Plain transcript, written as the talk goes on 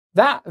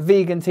That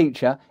vegan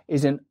teacher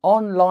is an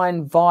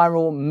online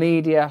viral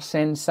media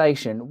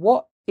sensation.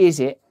 What is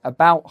it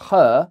about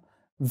her,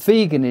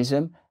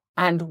 veganism,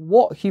 and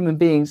what human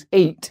beings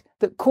eat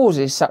that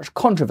causes such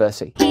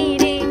controversy?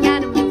 Eating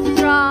animals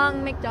is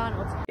wrong,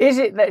 McDonald's. Is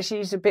it that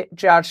she's a bit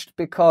judged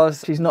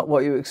because she's not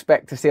what you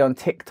expect to see on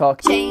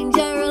TikTok? Change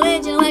your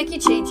religion like you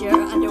change your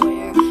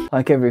underwear.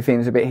 Like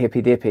everything's a bit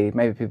hippy-dippy.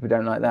 Maybe people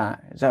don't like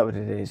that. Is that what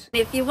it is?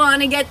 If you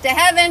want to get to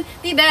heaven,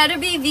 you better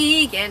be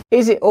vegan.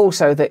 Is it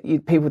also that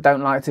people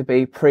don't like to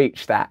be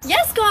preached at?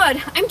 Yes,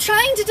 God, I'm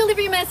trying to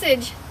deliver your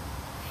message.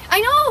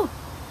 I know,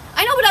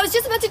 but I was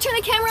just about to turn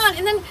the camera on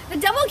and then the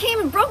devil came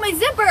and broke my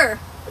zipper.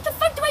 What the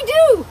fuck do I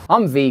do?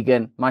 I'm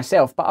vegan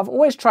myself, but I've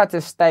always tried to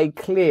stay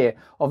clear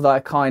of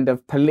that kind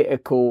of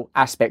political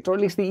aspect, or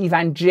at least the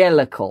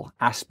evangelical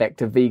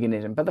aspect of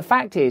veganism. But the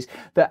fact is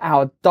that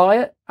our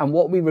diet and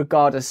what we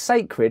regard as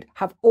sacred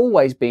have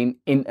always been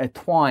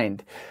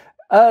intertwined.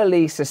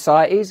 Early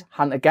societies,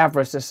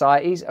 hunter-gatherer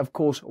societies, of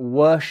course,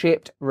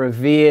 worshipped,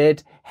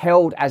 revered,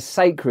 held as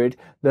sacred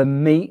the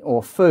meat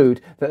or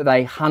food that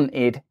they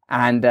hunted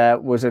and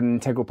was an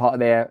integral part of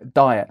their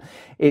diet.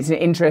 It's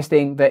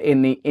interesting that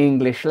in the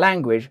English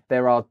language,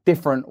 there are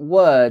different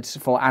words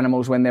for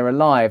animals when they're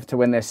alive to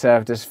when they're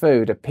served as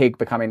food. A pig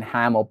becoming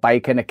ham or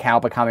bacon, a cow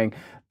becoming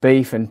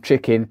beef, and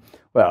chicken,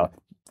 well,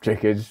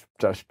 chicken's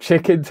just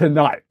chicken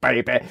tonight,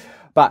 baby.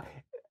 But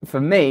for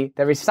me,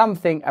 there is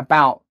something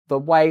about the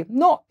way,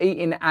 not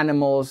eating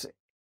animals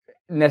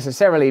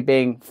necessarily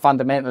being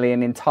fundamentally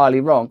and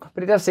entirely wrong,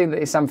 but it does seem that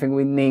it's something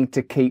we need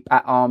to keep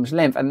at arm's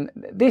length. And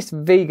this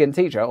vegan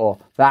teacher, or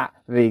that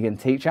vegan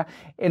teacher,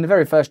 in the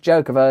very first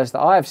joke of hers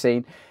that I've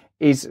seen,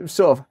 is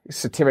sort of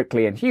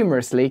satirically and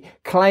humorously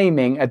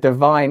claiming a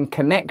divine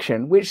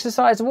connection, which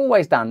societies have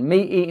always done.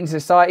 Meat-eating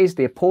societies,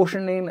 the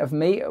apportioning of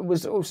meat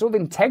was sort of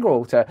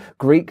integral to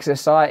Greek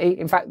society.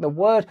 In fact, the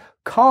word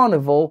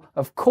carnivore,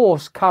 of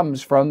course,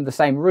 comes from the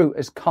same root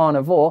as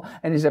carnivore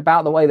and is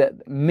about the way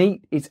that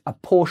meat is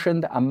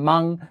apportioned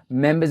among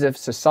members of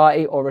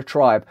society or a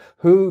tribe.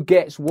 Who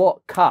gets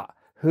what cut?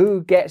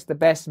 Who gets the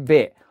best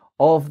bit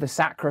of the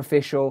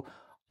sacrificial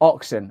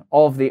oxen,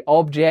 of the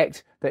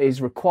object that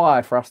is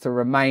required for us to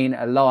remain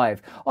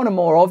alive? On a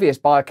more obvious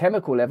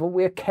biochemical level,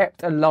 we are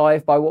kept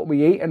alive by what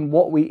we eat, and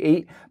what we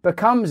eat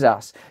becomes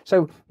us.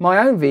 So my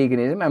own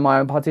veganism and my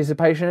own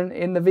participation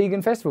in the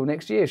vegan festival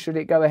next year, should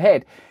it go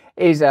ahead,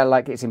 is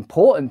it's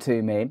important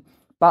to me,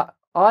 but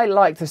I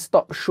like to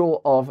stop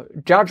short of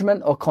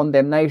judgment or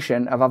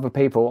condemnation of other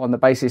people on the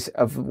basis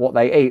of what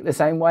they eat, the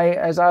same way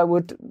as I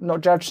would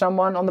not judge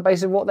someone on the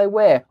basis of what they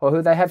wear or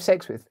who they have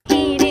sex with.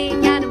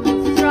 Eating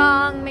animals is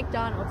wrong,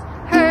 McDonald's.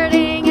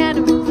 Hurting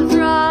animals is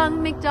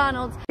wrong,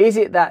 McDonald's. Is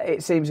it that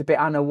it seems a bit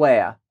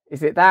unaware?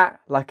 Is it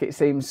that, like, it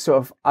seems sort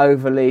of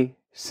overly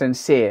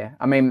sincere?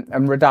 I mean,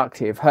 and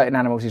reductive. Hurting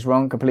animals is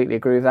wrong, completely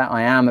agree with that.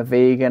 I am a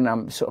vegan.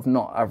 I'm sort of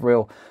not a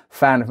real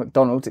fan of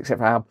McDonald's, except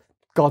for how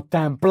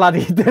goddamn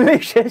bloody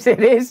delicious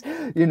it is,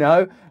 you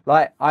know.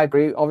 Like, I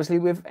agree obviously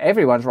with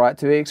everyone's right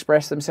to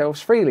express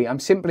themselves freely. I'm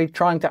simply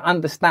trying to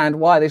understand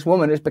why this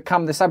woman has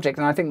become the subject,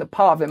 and I think that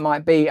part of it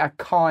might be a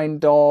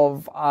kind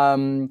of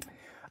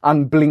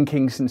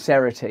unblinking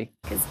sincerity.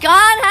 Because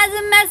God has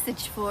a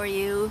message for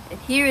you, and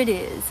here it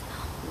is.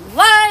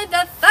 Why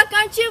the fuck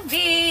aren't you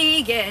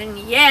vegan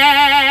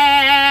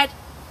yet?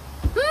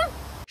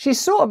 She's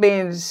sort of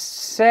being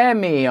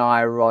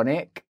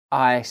semi-ironic,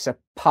 I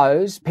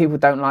suppose. People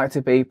don't like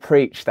to be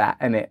preached at,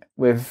 innit,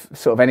 with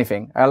sort of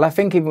anything. I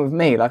think even with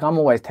me, like, I'm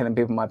always telling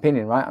people my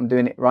opinion, right? I'm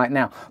doing it right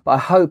now. But I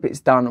hope it's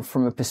done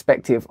from a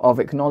perspective of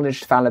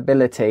acknowledged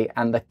fallibility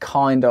and the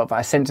kind of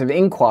a sense of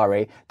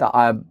inquiry that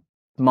I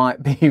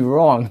might be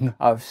wrong.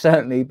 I've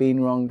certainly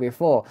been wrong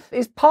before.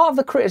 It's part of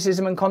the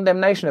criticism and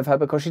condemnation of her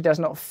because she does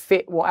not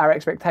fit what our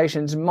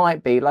expectations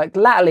might be. Like,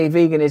 latterly,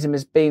 veganism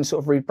has been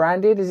sort of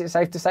rebranded, is it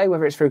safe to say,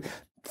 whether it's through,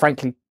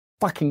 frankly,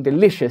 fucking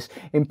delicious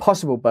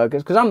Impossible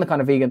burgers, because I'm the kind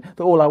of vegan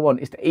that all I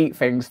want is to eat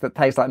things that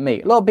taste like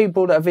meat. A lot of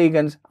people that are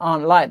vegans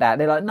aren't like that.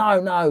 They're like,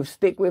 no,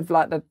 stick with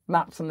like the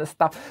nuts and the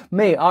stuff.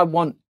 Me, I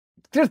want,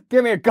 just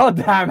give me a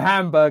goddamn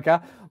hamburger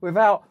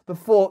without the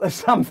thought that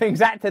something's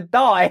had to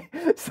die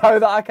so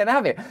that I can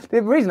have it.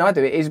 The reason I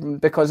do it is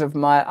because of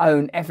my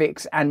own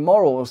ethics and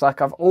morals. Like,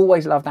 I've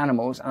always loved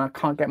animals and I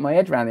can't get my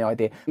head around the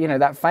idea. You know,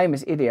 that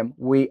famous idiom,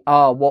 we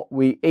are what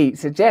we eat,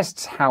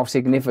 suggests how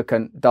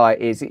significant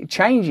diet is. It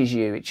changes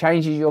you. It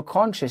changes your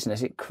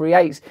consciousness. It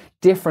creates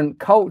different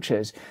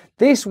cultures.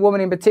 This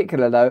woman in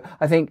particular, though,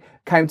 I think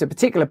came to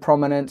particular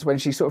prominence when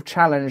she sort of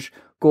challenged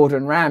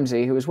Gordon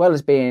Ramsay, who, as well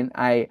as being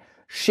a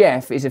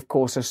chef, is of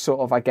course a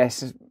sort of, I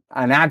guess,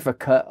 an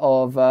advocate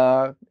of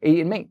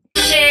eating meat.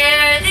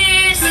 Share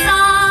this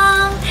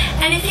song,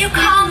 and if you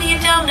call me a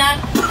donut,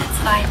 that's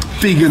fine.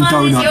 Vegan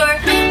donut. You're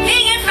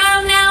vegan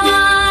from now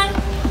on.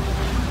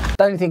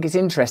 don't think it's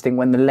interesting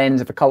when the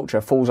lens of a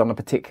culture falls on a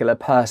particular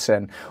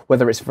person,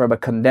 whether it's from a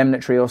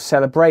condemnatory or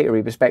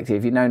celebratory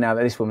perspective. You know now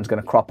that this woman's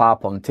going to crop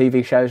up on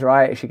TV shows,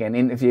 right? She's getting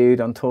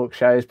interviewed on talk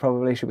shows,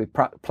 probably. She'll be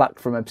plucked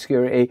from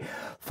obscurity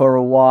for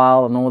a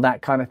while and all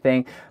that kind of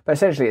thing. But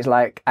essentially it's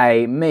like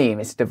a meme.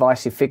 It's a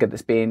divisive figure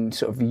that's being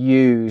sort of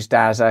used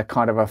as a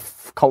kind of a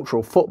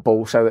cultural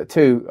football so that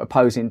two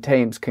opposing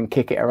teams can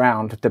kick it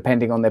around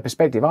depending on their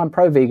perspective. I'm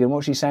pro-vegan,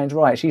 what she's saying is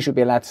right. She should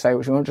be allowed to say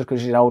what she wants just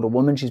because she's an older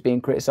woman. She's being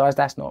criticised.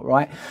 That's not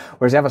right.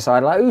 Whereas the other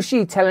side, like, who's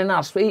she telling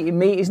us eating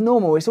meat is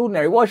normal, it's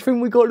ordinary? Why do you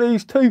think we got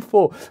these teeth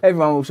for?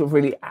 Everyone will sort of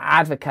really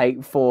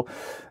advocate for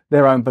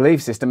their own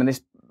belief system, and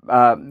this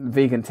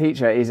vegan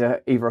teacher is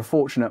either a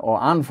fortunate or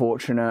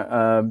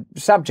unfortunate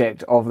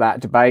subject of that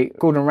debate.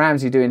 Gordon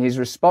Ramsay doing his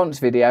response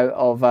video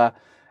of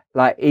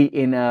like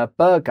eating a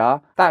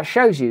burger, that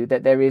shows you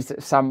that there is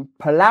some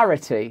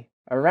polarity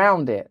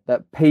around it,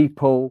 that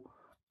people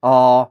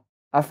are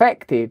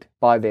affected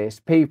by this.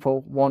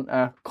 People want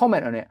a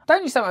comment on it.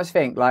 Don't you sometimes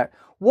think, like,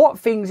 what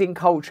things in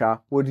culture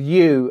would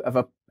you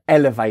have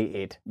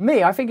elevated?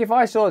 Me, I think if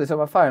I saw this on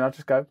my phone, I'd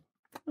just go,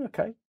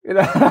 okay. You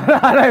know,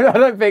 I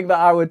don't think that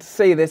I would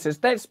see this as,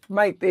 let's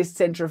make this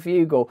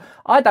centrifugal.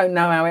 I don't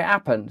know how it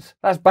happens.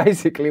 That's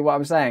basically what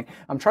I'm saying.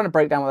 I'm trying to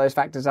break down what those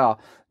factors are.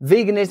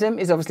 Veganism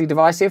is obviously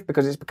divisive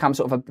because it's become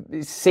sort of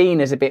it's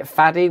seen as a bit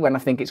faddy, when I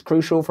think it's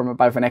crucial from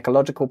both an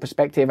ecological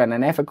perspective and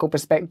an ethical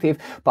perspective.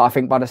 But I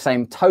think by the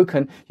same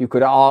token, you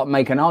could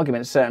make an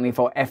argument certainly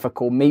for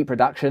ethical meat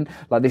production.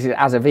 Like, this is,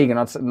 as a vegan,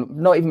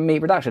 not even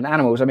meat production,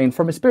 animals. I mean,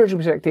 from a spiritual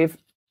perspective,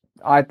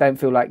 I don't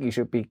feel like you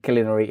should be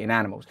killing or eating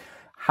animals.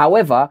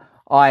 However,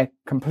 I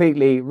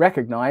completely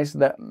recognise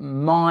that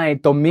my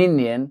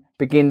dominion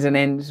begins and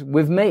ends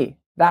with me.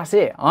 That's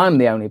it. I'm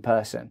the only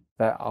person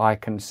that I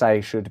can say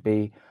should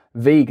be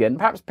vegan.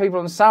 Perhaps people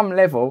on some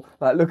level,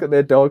 like, look at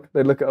their dog,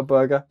 they look at a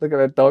burger, look at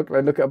their dog,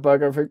 they look at a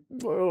burger and think,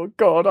 oh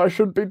God, I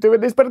shouldn't be doing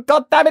this, but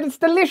God damn it, it's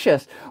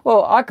delicious.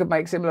 Well, I could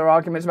make similar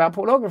arguments about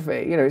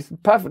pornography. You know, it's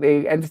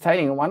perfectly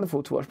entertaining and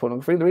wonderful to watch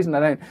pornography. The reason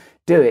I don't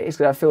do it is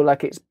because I feel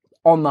like it's,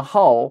 on the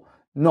whole,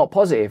 not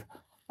positive.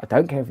 I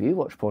don't care if you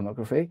watch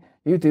pornography.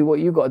 You do what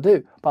you got to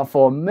do. But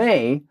for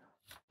me,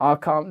 I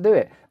can't do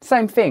it.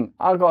 Same thing.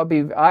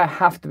 I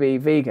have to be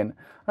vegan.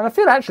 And I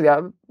feel actually,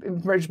 in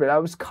retrospect, I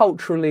was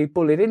culturally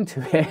bullied into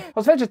it. I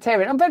was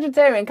vegetarian. I'm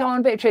vegetarian. Come on,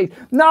 a bit of cheese.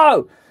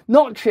 No,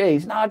 not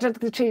cheese. No, just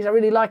the cheese. I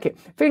really like it.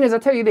 Thing is, I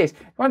tell you this: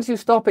 once you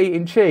stop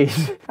eating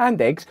cheese and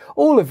eggs,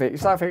 all of it,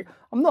 it's like, I think,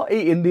 I'm not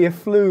eating the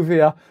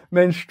effluvia,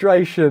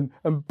 menstruation,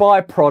 and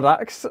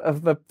byproducts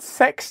of the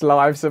sex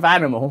lives of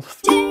animals.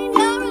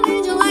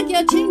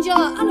 Yeah, change your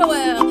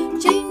underwear,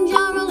 change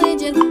your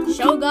religion,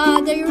 show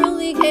God that you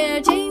really care,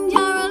 change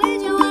your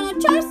religion, wanna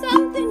try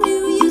something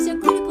new, use your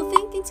critical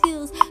thinking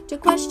skills to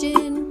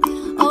question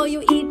all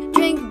you eat,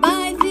 drink,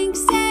 buy, think,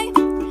 say,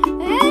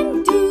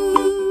 and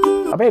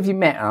do. I bet if you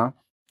met her,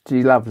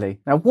 she's lovely.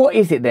 Now, what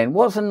is it then?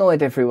 What's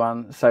annoyed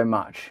everyone so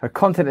much? Her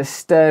content has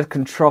stirred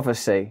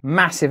controversy,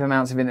 massive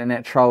amounts of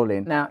internet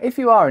trolling. Now, if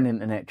you are an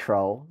internet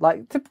troll,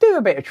 like, to do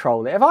a bit of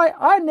trolling,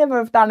 I never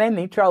have done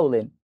any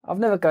trolling. I've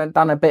never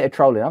done a bit of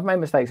trolling. I've made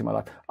mistakes in my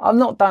life. I've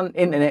not done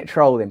internet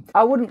trolling.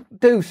 I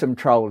wouldn't do some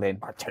trolling.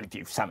 I'll tell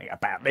you something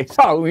about this.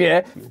 Oh,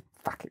 yeah. You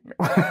fucking...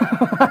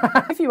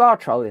 If you are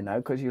trolling, though,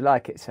 because you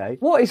like it, say,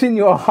 what is in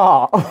your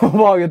heart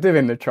while you're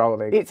doing the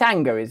trolling? It's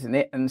anger, isn't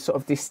it? And sort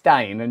of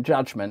disdain and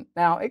judgment.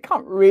 Now, it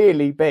can't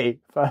really be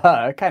for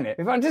her, can it?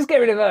 If I just get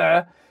rid of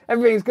her,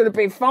 everything's going to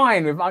be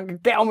fine. If I can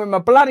get on with my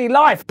bloody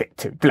life. Bit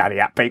too bloody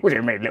upbeat. What do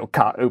you mean, little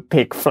cartoon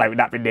pig floating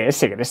up in there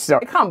singing a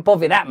song? It can't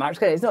bother that much,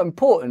 can it? It's not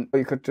important. Or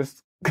you could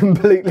just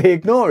completely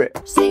ignore it.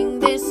 Sing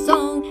this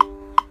song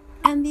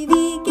and be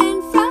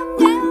vegan from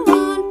now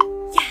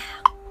on. Yeah.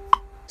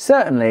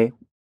 Certainly,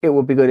 it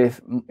would be good if,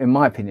 in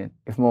my opinion,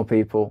 if more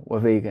people were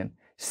vegan.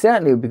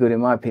 Certainly, it would be good, in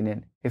my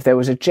opinion, if there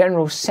was a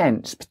general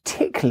sense,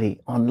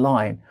 particularly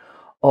online,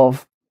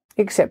 of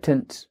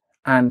acceptance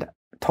and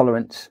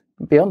tolerance.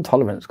 Beyond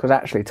tolerance, because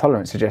actually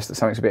tolerance suggests that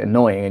something's a bit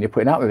annoying and you're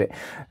putting up with it.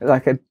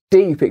 Like a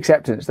deep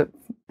acceptance that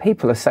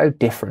people are so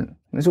different.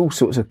 There's all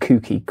sorts of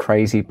kooky,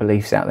 crazy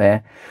beliefs out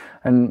there.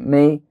 And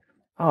me,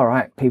 all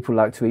right, people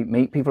like to eat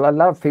meat. People I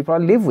love, people I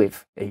live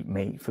with eat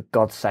meat. For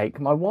God's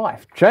sake, my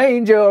wife.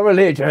 Change your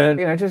religion.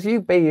 You know, just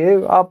you be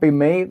you, I'll be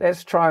me.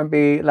 Let's try and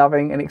be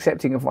loving and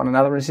accepting of one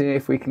another and see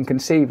if we can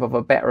conceive of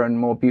a better and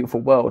more beautiful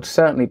world.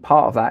 Certainly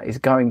part of that is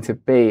going to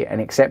be an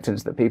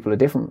acceptance that people are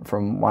different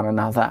from one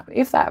another.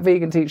 If that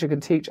vegan teacher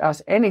can teach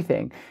us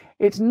anything,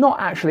 it's not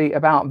actually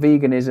about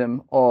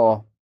veganism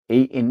or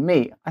eating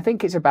meat. I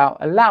think it's about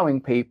allowing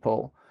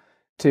people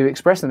to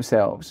express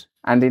themselves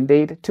and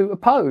indeed to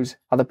oppose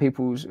other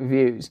people's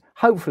views,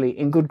 hopefully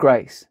in good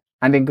grace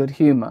and in good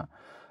humour,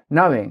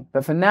 knowing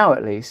that for now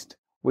at least,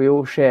 we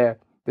all share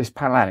this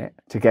planet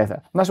together.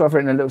 And that's why I've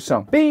written a little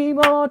song. Be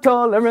more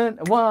tolerant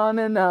of one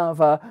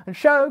another and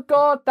show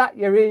God that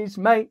you're his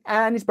mate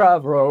and his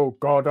brother. Oh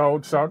God,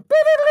 old son.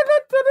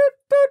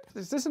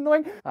 Is this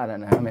annoying? I don't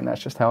know. I mean,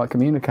 that's just how I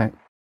communicate.